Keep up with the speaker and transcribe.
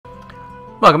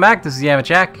Welcome back, this is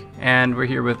Yamajac, and we're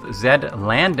here with Zed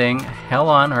Landing, Hell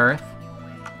on Earth.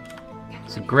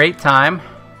 It's a great time.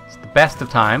 It's the best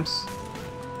of times.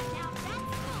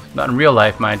 Not in real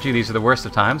life, mind you, these are the worst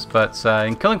of times, but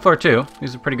in Killing Floor 2,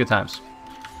 these are pretty good times.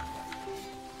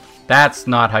 That's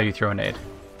not how you throw a nade.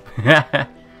 That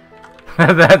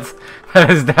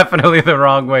is definitely the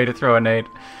wrong way to throw a nade.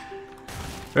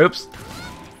 Oops.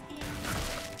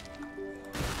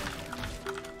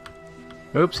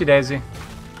 Oopsie daisy.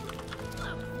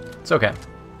 It's okay.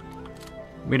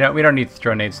 We don't need to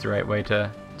throw nades the right way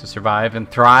to survive and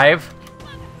thrive.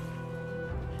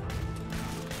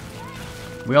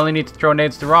 We only need to throw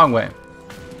nades the wrong way.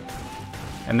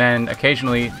 And then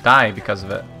occasionally die because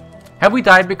of it. Have we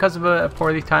died because of a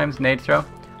poorly timed nade throw?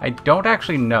 I don't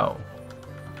actually know.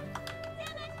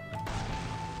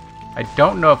 I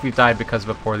don't know if we've died because of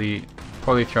a poorly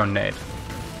thrown nade.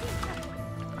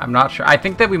 I'm not sure. I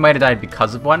think that we might have died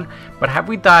because of one, but have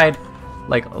we died,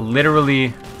 like,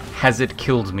 literally, has it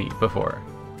killed me before?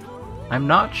 I'm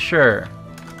not sure.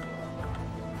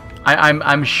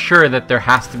 I'm sure that there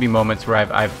has to be moments where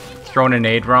I've thrown a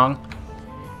nade wrong,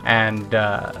 and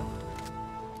so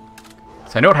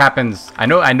I know it happens. I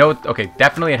know. Okay,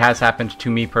 definitely it has happened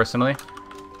to me personally.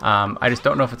 I just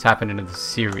don't know if it's happened in the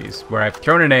series where I've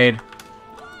thrown a nade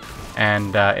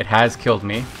and it has killed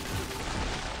me.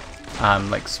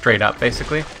 Like straight up,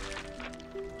 basically.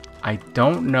 I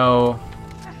don't know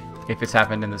if it's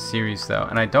happened in the series though,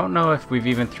 and I don't know if we've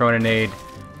even thrown a nade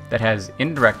that has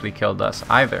indirectly killed us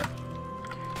either.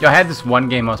 Yo, I had this one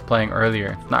game I was playing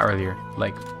earlier, not earlier,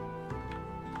 like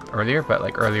earlier, but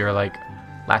like earlier, like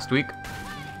last week.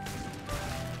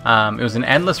 It was an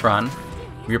endless run.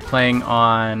 We were playing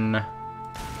on,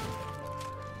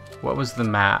 what was the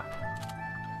map?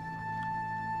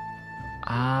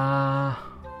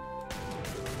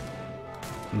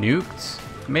 Nuked,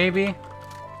 maybe?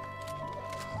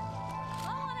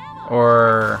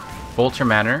 Or Vulture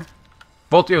Manor.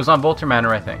 It was on Vulture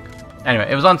Manor, I think.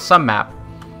 Anyway, it was on some map.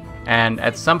 And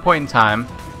at some point in time,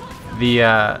 we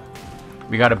got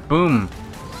a boom.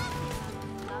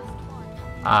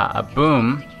 A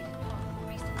boom,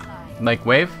 like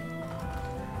wave.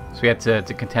 So we had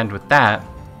to contend with that.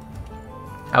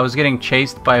 I was getting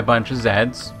chased by a bunch of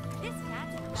Zeds.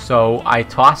 So I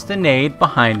tossed a nade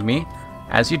behind me.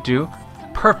 As you do,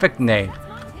 perfect nade.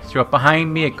 Throw it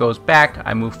behind me, it goes back,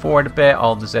 I move forward a bit,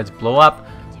 all the Zeds blow up.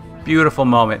 Beautiful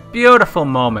moment, beautiful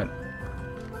moment.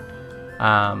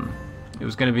 It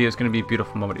was gonna be a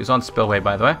beautiful moment. It was on Spillway,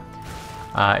 by the way.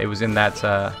 It was in that.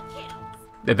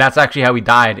 That's actually how we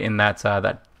died in that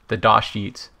the Dosh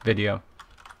Yeet video.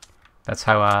 That's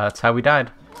how we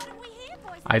died.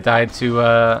 I died to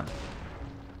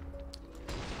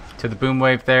the boom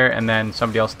wave there, and then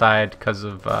somebody else died because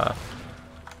of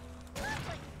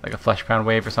like a flesh pound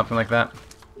wave or something like that.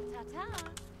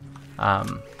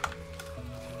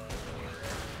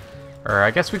 Or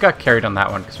I guess we got carried on that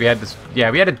one because we had this.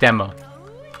 Yeah, we had a demo,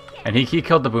 and he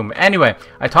killed the boom. Anyway,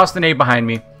 I tossed the nade behind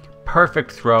me.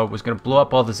 Perfect throw. Was gonna blow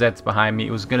up all the Zeds behind me.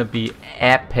 It was gonna be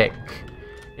epic.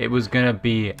 It was gonna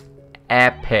be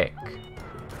epic,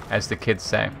 as the kids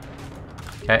say.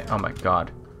 Okay. Oh my God,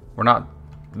 we're not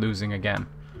losing again.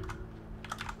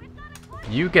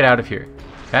 You get out of here.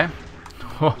 Okay.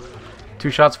 2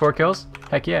 shots, 4 kills.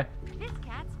 Heck yeah.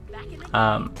 It's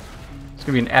gonna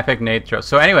be an epic nade throw.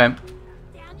 So anyway,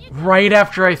 right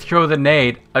after I throw the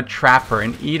nade, an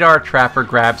EDAR trapper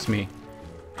grabs me,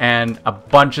 and a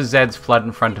bunch of Zeds flood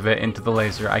in front of it into the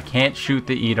laser. I can't shoot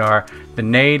the EDAR. The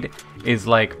nade is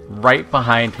like right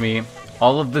behind me.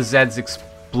 All of the Zeds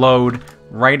explode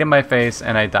right in my face,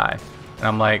 and I die. And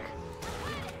I'm like,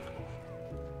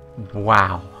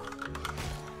 wow.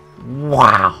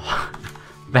 Wow.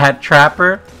 That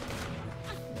trapper,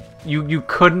 you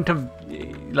couldn't have,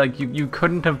 like, you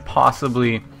couldn't have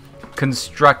possibly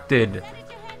constructed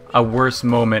a worse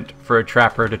moment for a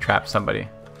trapper to trap somebody.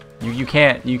 You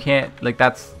can't, like,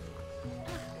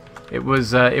 it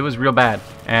was real bad,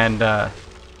 and that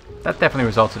definitely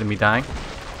resulted in me dying,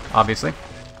 obviously,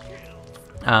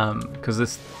 because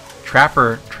this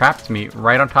trapper trapped me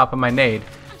right on top of my nade,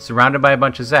 surrounded by a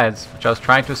bunch of Zeds, which I was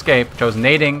trying to escape, which I was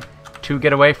nading to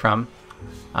get away from.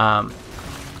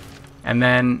 And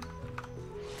then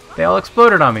they all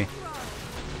exploded on me.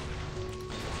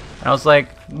 And I was like,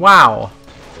 wow.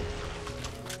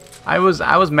 I was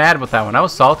mad with that one. I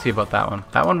was salty about that one.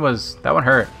 That one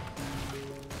hurt.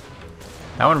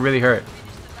 That one really hurt.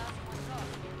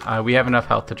 We have enough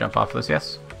health to jump off of this,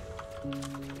 yes?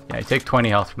 Yeah, you take 20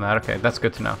 health from that. Okay, that's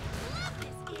good to know.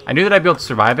 I knew that I'd be able to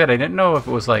survive it. I didn't know if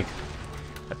it was like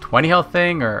a 20 health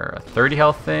thing or a 30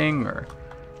 health thing or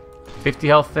 50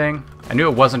 health thing. I knew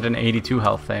it wasn't an 82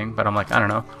 health thing, but I'm like, I don't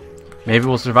know. Maybe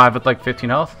we'll survive with like 15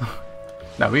 health.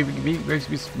 No, we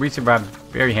survived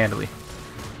very handily.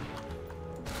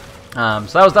 So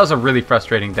that was a really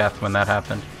frustrating death when that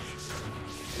happened.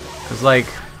 Cause like,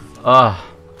 so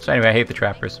anyway, I hate the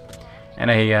trappers,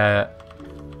 and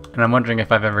I'm wondering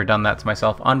if I've ever done that to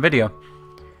myself on video.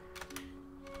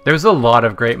 There's a lot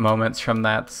of great moments from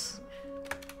that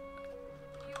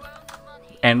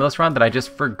endless run that I just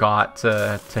forgot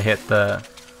to hit the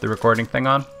recording thing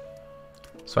on,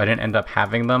 so I didn't end up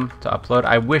having them to upload.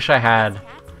 I wish I had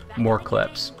more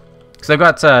clips, because I've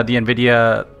got the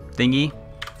NVIDIA thingy,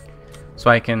 so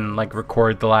I can like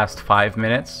record the last 5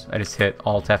 minutes. I just hit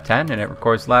Alt F10 and it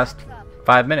records the last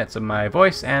 5 minutes of my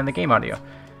voice and the game audio,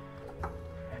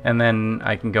 and then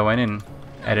I can go in and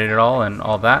edit it all and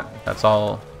all that. That's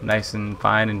all nice and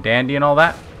fine and dandy and all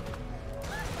that.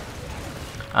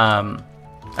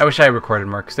 I wish I recorded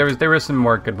more, because there was some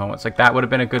more good moments. Like that would have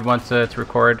been a good one to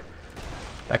record.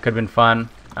 That could have been fun.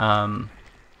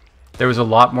 There was a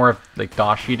lot more of like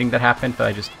dosh eating that happened that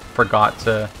I just forgot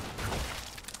to.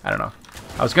 I don't know.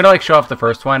 I was gonna like show off the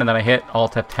first one, and then I hit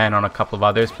Alt F10 on a couple of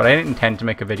others, but I didn't intend to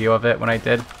make a video of it when I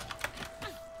did.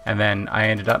 And then I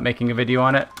ended up making a video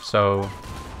on it, so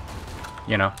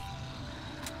you know.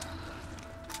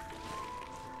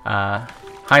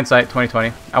 Hindsight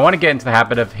 2020. I want to get into the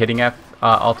habit of hitting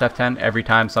Alt F10 every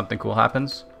time something cool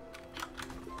happens,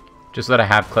 just so that I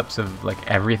have clips of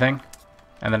like everything,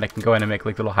 and then I can go in and make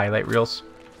like little highlight reels,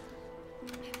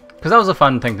 because that was a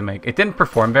fun thing to make. It didn't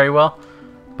perform very well,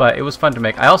 but it was fun to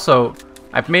make.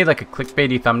 I've made like a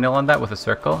clickbaity thumbnail on that with a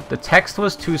circle. The text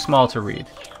was too small to read,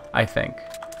 I think,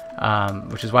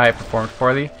 which is why it performed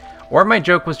poorly, or my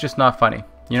joke was just not funny.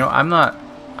 You know, I'm not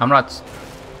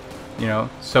you know,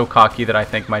 so cocky that I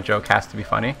think my joke has to be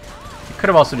funny. It could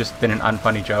have also just been an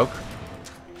unfunny joke.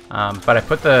 But I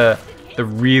put the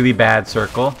really bad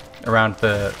circle around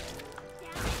the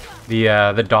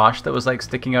dosh that was like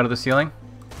sticking out of the ceiling,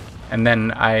 and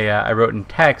then I wrote in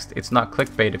text, "It's not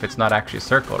clickbait if it's not actually a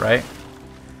circle, right?"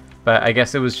 But I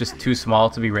guess it was just too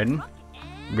small to be read.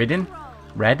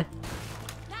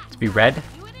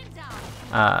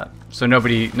 So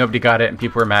nobody got it, and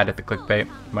people were mad at the clickbait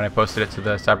when I posted it to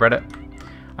the subreddit.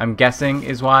 I'm guessing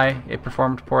is why it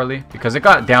performed poorly, because it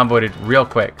got downvoted real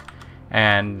quick,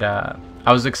 and I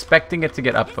was expecting it to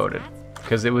get upvoted,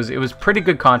 because it was pretty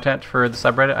good content for the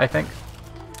subreddit, I think.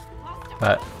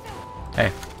 But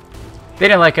hey, they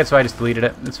didn't like it, so I just deleted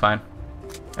it. It's fine.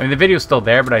 I mean, the video's still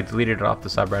there, but I deleted it off the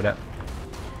subreddit.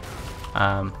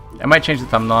 I might change the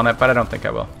thumbnail on it, but I don't think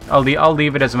I will. I'll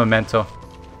leave it as a memento.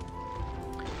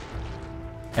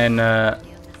 And a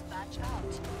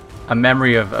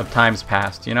memory of times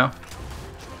past, you know?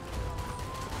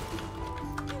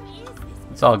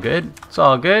 It's all good. It's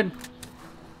all good.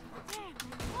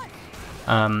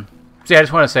 So yeah, I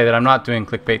just want to say that I'm not doing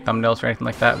clickbait thumbnails or anything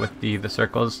like that with the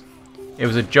circles. It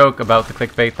was a joke about the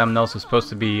clickbait thumbnails. It was supposed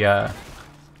to be a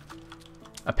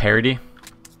parody,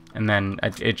 and then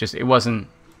it wasn't.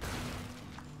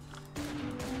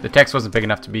 The text wasn't big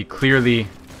enough to be clearly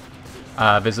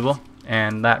visible,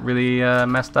 and that really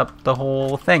messed up the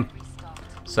whole thing.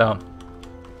 So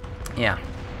yeah.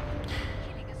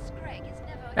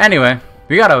 Anyway,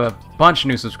 we got a bunch of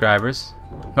new subscribers.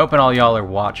 Hoping all y'all are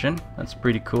watching. That's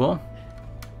pretty cool.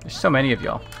 There's so many of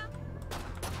y'all.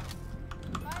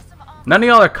 None of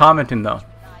y'all are commenting though.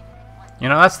 You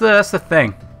know, that's the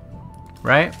thing,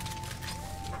 right?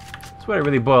 That's what it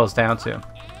really boils down to.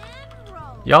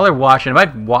 Y'all are watching. My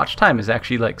watch time is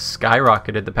actually like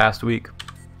skyrocketed the past week.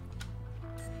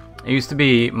 It used to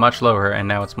be much lower, and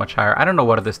now it's much higher. I don't know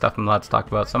what of this stuff I'm allowed to talk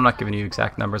about, so I'm not giving you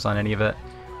exact numbers on any of it.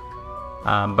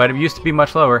 But it used to be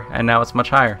much lower, and now it's much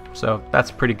higher. So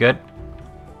that's pretty good.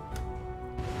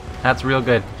 That's real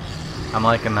good. I'm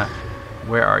liking that.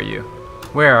 Where are you?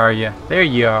 Where are you? There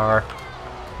you are.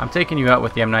 I'm taking you out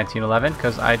with the M1911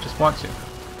 because I just want to.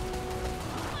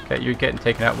 Okay, you're getting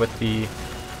taken out with the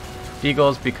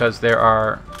Eagles because there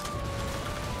are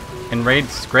enraged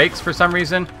Skrakes for some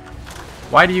reason.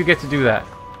 Why do you get to do that?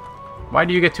 Why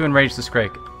do you get to enrage the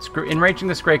Skrake? Enraging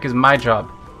the Skrake is my job.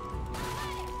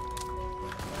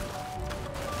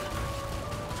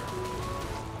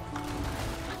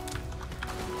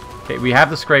 Okay, we have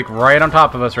the Skrake right on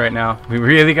top of us right now. We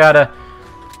really gotta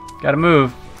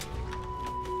move.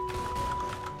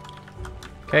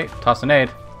 Okay, toss a nade.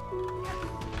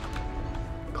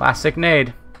 Classic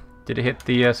nade. Did it hit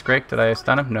the Skrake? Did I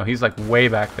stun him? No, he's like way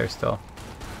back there still.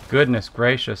 Goodness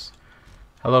gracious.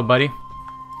 Hello, buddy.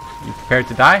 You prepared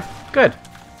to die? Good,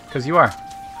 because you are.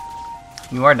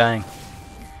 You are dying.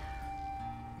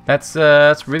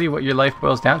 That's really what your life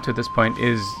boils down to at this point,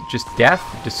 is just death,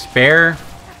 despair,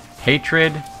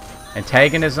 hatred,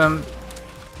 antagonism.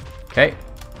 Okay,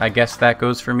 I guess that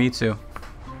goes for me too.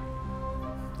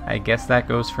 I guess that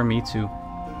goes for me too.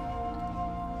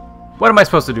 What am I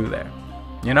supposed to do there?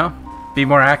 You know? Be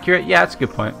more accurate? Yeah, that's a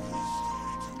good point.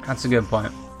 That's a good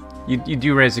point. You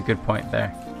do raise a good point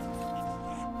there.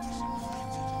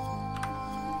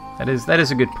 That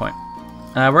is a good point.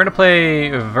 We're going to play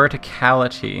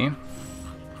Verticality.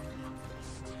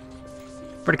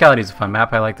 Verticality is a fun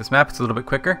map. I like this map. It's a little bit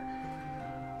quicker.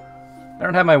 I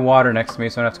don't have my water next to me,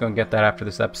 so I'm going to have to go and get that after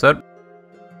this episode.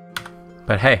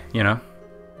 But hey, you know.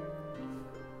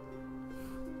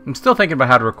 I'm still thinking about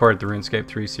how to record the RuneScape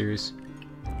 3 series.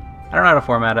 I don't know how to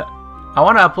format it. I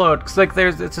want to upload, because like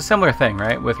it's a similar thing,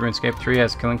 right, with RuneScape 3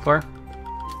 as Killing Floor.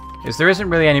 Is there isn't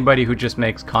really anybody who just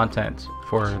makes content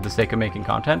for the sake of making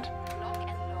content.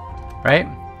 Right?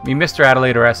 I mean, Mr.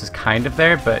 Adelaide OS is kind of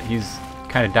there, but he's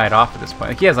kind of died off at this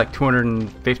point. Like, he has like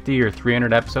 250 or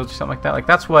 300 episodes or something like that. Like,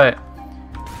 that's what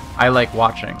I like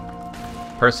watching,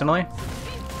 personally.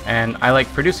 And I like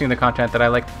producing the content that I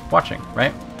like watching,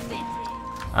 right?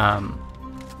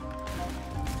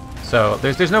 So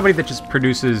there's nobody that just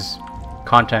produces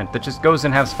content, that just goes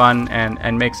and has fun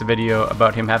and makes a video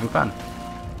about him having fun.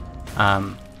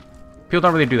 People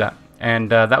don't really do that.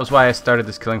 And that was why I started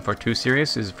this Killing Floor 2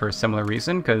 series, is for a similar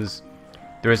reason, because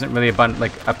there isn't really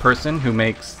a person who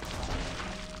makes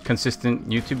consistent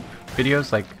YouTube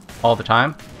videos like all the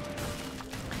time.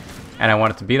 And I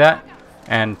want it to be that.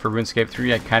 And for RuneScape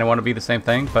 3, I kind of want to be the same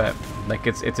thing, but like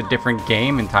it's a different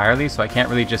game entirely, so I can't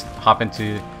really just hop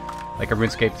into like a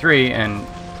RuneScape 3 and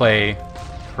play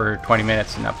for 20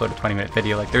 minutes and upload a 20-minute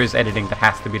video. Like, there is editing that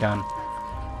has to be done.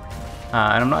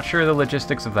 And I'm not sure the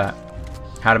logistics of that.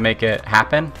 How to make it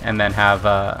happen and then have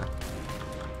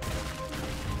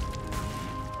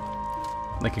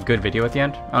like a good video at the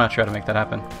end. I'm not sure how to make that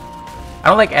happen. I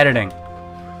don't like editing.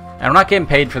 And I'm not getting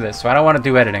paid for this, so I don't want to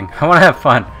do editing. I want to have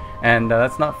fun. And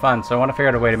that's not fun, so I want to figure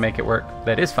out a way to make it work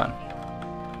that is fun.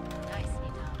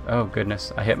 Oh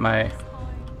goodness, I hit my...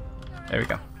 There we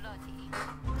go.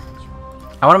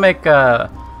 I want to make, I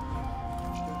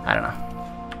don't know.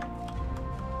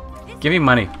 Give me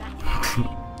money.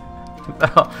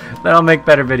 That'll make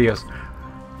better videos.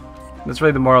 That's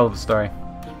really the moral of the story.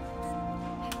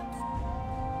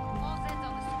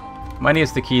 Money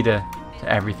is the key to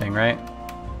everything, right?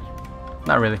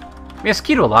 Not really. I mean, it's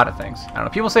key to a lot of things. I don't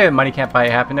know. People say that money can't buy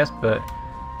you happiness, but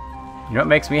you know what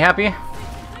makes me happy?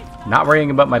 Not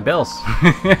worrying about my bills.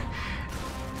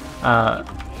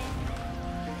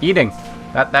 Eating.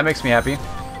 That makes me happy.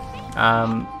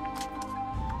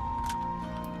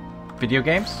 Video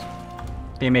games.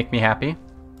 They make me happy.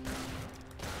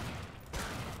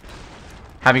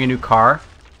 Having a new car.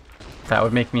 That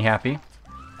would make me happy.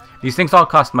 These things all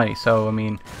cost money, so I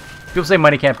mean, people say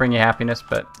money can't bring you happiness,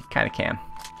 but it kind of can.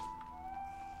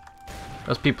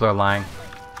 Those people are lying.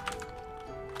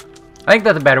 I think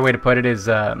that the better way to put it is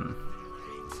the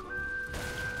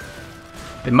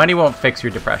money won't fix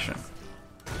your depression.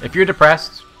 If you're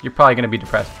depressed, you're probably going to be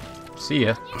depressed. See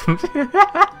ya.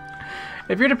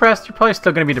 If you're depressed, you're probably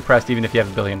still going to be depressed even if you have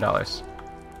 $1 billion.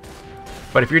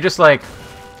 But if you're just like,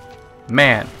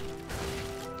 man,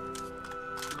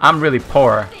 I'm really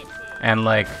poor and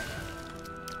like,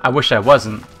 I wish I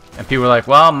wasn't. And people are like,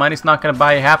 well, money's not going to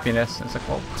buy you happiness. And it's like,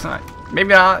 well, it's not, maybe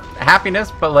not happiness,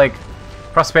 but like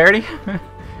prosperity,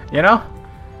 you know?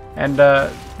 And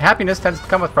happiness tends to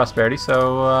come with prosperity,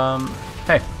 so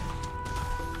hey.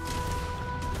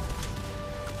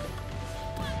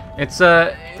 It's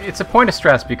a point of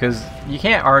stress because you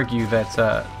can't argue that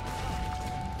I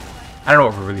don't know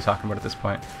what we're really talking about at this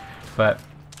point, but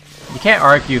you can't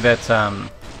argue that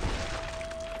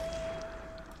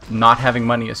not having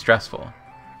money is stressful,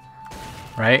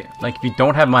 right? Like, if you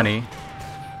don't have money,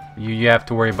 you have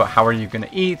to worry about how are you going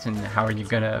to eat and how are you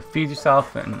going to feed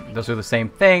yourself, and those are the same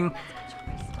thing.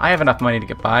 I have enough money to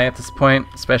get by at this point,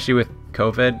 especially with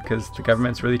COVID, because the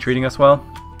government's really treating us well.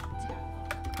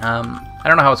 I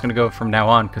don't know how it's going to go from now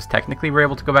on, because technically we're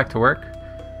able to go back to work.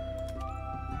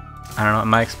 I don't know,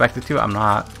 am I expected to? I'm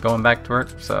not going back to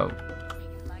work, so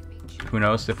who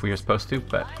knows if we are supposed to,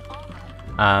 but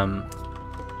I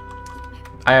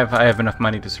have enough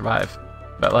money to survive,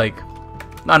 but like,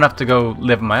 not enough to go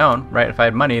live on my own, right? If I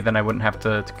had money, then I wouldn't have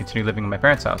to continue living in my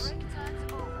parents' house.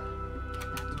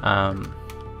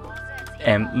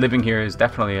 And living here is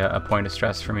definitely a point of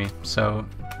stress for me, so,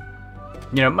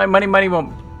 you know, my money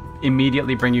won't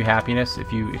immediately bring you happiness.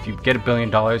 If you get $1 billion,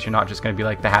 you're not just going to be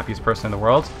like the happiest person in the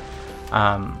world.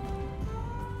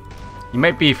 You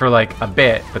might be for like a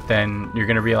bit, but then you're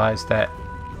going to realize that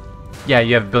yeah,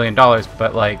 you have $1 billion,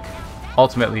 but like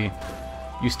ultimately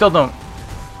you still don't,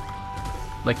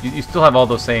 like you still have all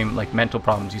those same like mental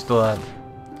problems. You still have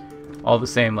all the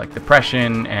same like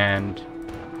depression and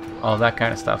all that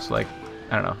kind of stuff. So like,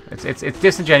 I don't know, it's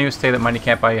disingenuous to say that money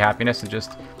can't buy you happiness and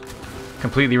just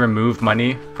completely remove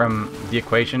money from the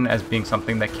equation as being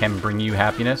something that can bring you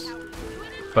happiness.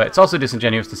 But it's also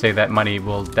disingenuous to say that money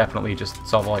will definitely just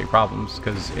solve all your problems,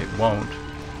 because it won't.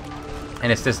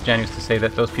 And it's disingenuous to say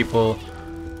that those people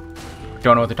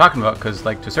don't know what they're talking about, because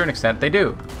like to a certain extent they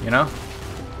do, you know?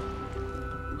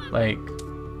 Like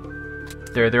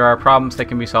there are problems that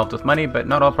can be solved with money, but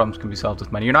not all problems can be solved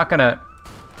with money. You're not gonna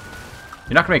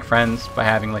make friends by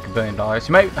having like $1 billion.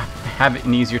 You might have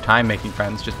an easier time making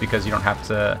friends just because you don't have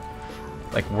to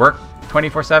like work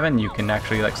 24/7. You can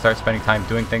actually like start spending time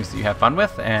doing things that you have fun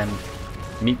with and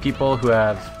meet people who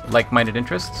have like-minded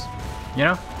interests, you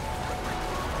know?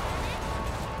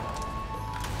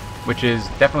 Which is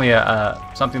definitely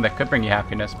something that could bring you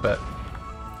happiness, but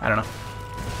I don't know.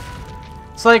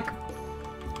 It's like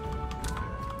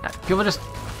people just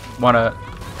want to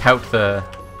tout the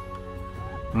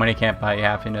money can't buy you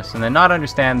happiness and then not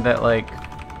understand that like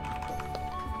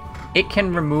it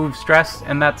can remove stress,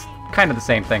 and that's kind of the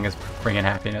same thing as bringing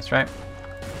happiness, right?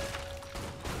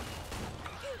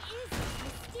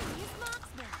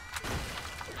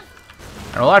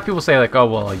 And a lot of people say like, oh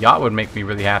well, a yacht would make me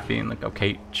really happy, and like,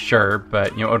 okay, sure,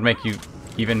 but you know, it would make you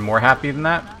even more happy than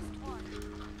that?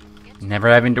 Never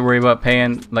having to worry about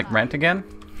paying like rent again?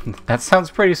 That sounds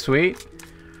pretty sweet.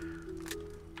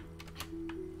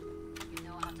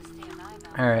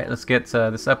 Alright, let's get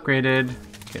this upgraded,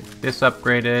 get this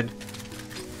upgraded,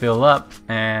 fill up,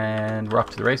 and we're off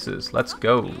to the races. Let's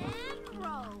go.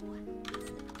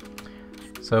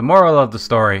 So moral of the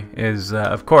story is,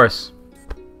 of course,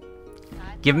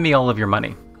 give me all of your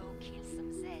money.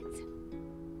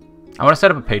 I want to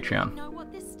set up a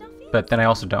Patreon, but then I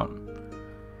also don't.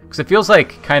 Because it feels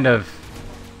like kind of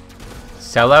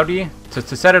sellouty. To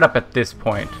set it up at this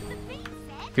point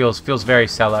feels very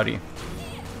sellouty.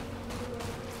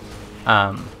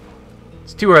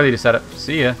 It's too early to set up.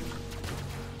 See ya.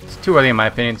 It's too early in my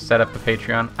opinion to set up a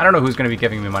Patreon. I don't know who's going to be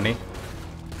giving me money.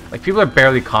 Like, people are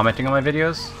barely commenting on my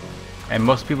videos, and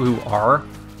most people who are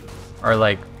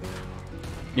like,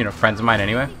 you know, friends of mine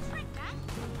anyway.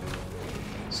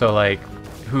 So like,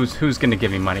 who's going to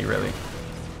give me money really?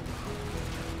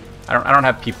 I don't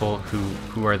have people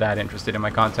who are that interested in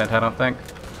my content, I don't think.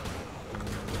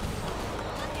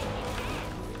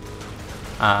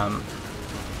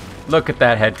 Look at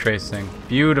that head tracing.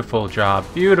 Beautiful job.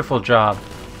 Beautiful job.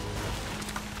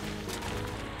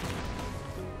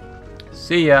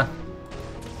 See ya.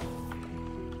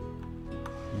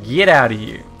 Get out of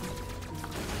here.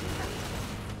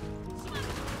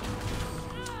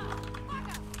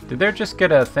 Did there just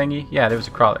get a thingy? Yeah, there was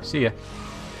a crawler. See ya.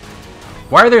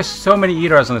 Why are there so many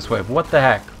EDARs on this wave? What the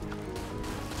heck?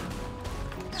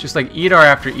 It's just like EDAR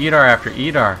after EDAR after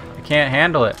EDAR. I can't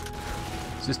handle it.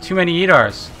 It's just too many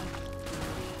EDARs.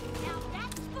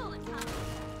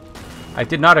 I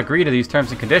did not agree to these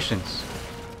terms and conditions.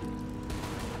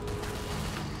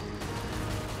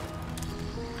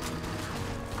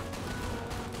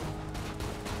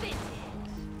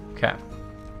 Okay.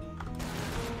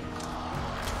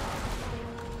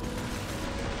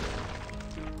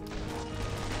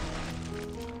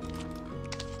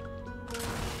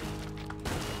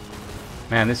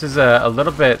 Man, this is a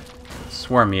little bit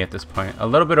swarmy at this point. A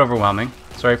little bit overwhelming.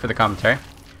 Sorry for the commentary.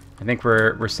 I think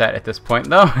we're set at this point,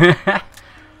 though.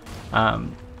 I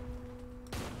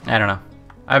don't know.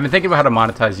 I've been thinking about how to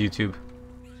monetize YouTube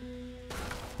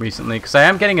recently, because I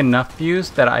am getting enough views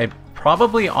that I'd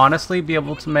probably honestly be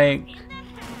able to make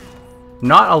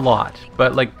not a lot,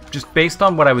 but like just based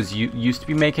on what I was used to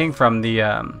be making from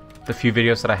the few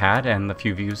videos that I had and the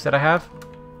few views that I have.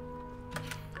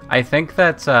 I think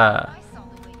that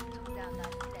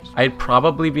I'd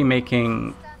probably be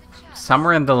making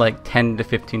somewhere in the like $10 to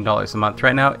 $15 a month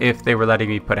right now if they were letting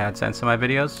me put AdSense in my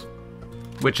videos,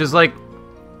 which is like,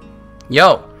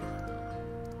 yo,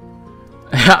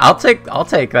 I'll take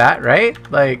that,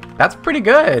 right? Like, that's pretty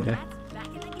good.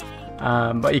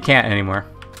 But you can't anymore.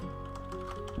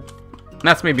 And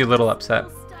that's maybe a little upset.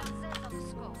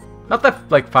 Not that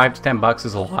like $5 to $10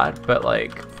 is a lot, but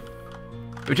like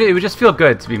it would just feel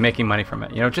good to be making money from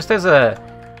it, you know, just as a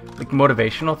like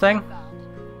motivational thing.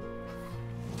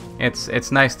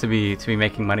 It's nice to be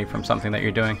making money from something that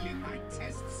you're doing.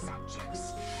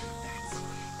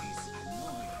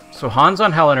 So Hans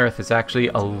on Hell on Earth is actually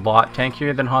a lot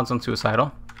tankier than Hans on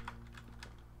Suicidal.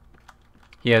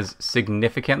 He has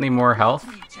significantly more health,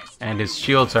 and his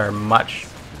shields are much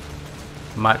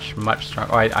much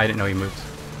stronger. Oh, I didn't know he moved.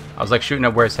 I was like shooting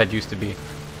at where his head used to be,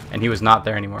 and he was not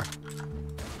there anymore.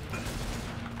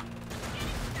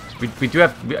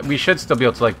 We should still be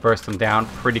able to like burst him down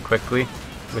pretty quickly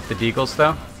with the deagles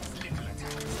though,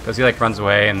 because he like runs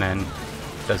away and then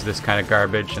does this kind of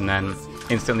garbage and then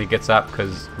instantly gets up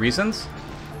because reasons.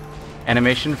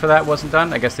 Animation for that wasn't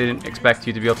done. I guess they didn't expect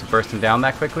you to be able to burst him down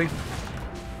that quickly.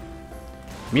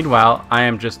 Meanwhile, I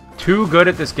am just too good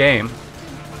at this game.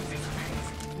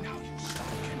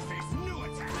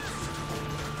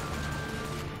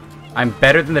 I'm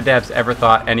better than the devs ever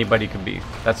thought anybody could be.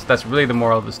 That's really the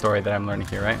moral of the story that I'm learning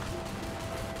here, right?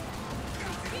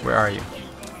 Where are you?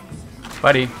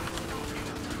 Buddy.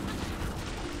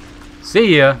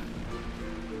 See ya.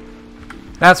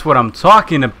 That's what I'm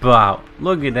talking about.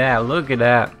 Look at that, look at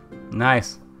that.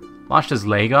 Nice. Launched his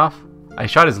leg off? I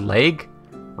shot his leg?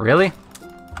 Really?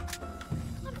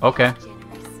 Okay.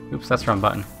 Oops, that's the wrong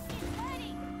button.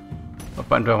 What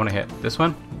button do I want to hit? This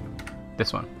one?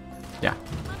 This one. Yeah.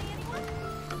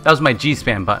 That was my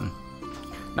G-spam button.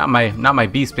 Not my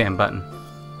B-spam button.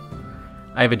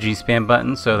 I have a G-spam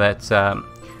button so that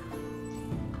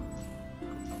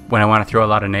when I want to throw a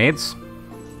lot of nades,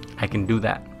 I can do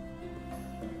that.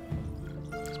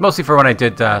 It's mostly for when I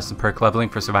did some perk leveling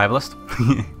for Survivalist.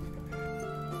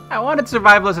 I wanted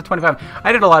Survivalist at 25.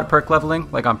 I did a lot of perk leveling,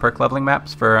 like on perk leveling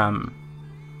maps for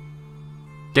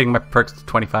getting my perks to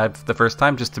 25 the first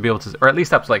time, just to be able to, or at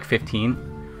least up to like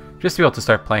 15, just to be able to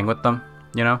start playing with them,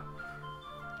 you know?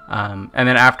 And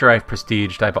then after I've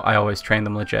prestiged, I always train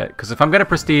them legit, because if I'm gonna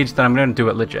prestige, then I'm gonna do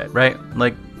it legit, right?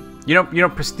 Like, you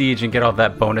don't prestige and get all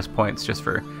that bonus points just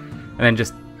for, and then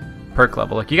just perk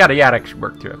level. Like, you gotta actually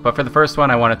work through it. But for the first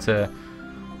one, I wanted to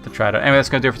try to. Anyway, that's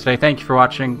gonna do it for today. Thank you for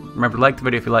watching. Remember to like the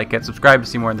video if you like it, subscribe to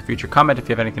see more in the future, comment if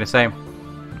you have anything to say,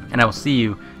 and I will see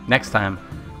you next time.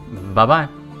 Bye bye.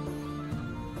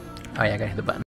 Oh yeah, I gotta hit the button.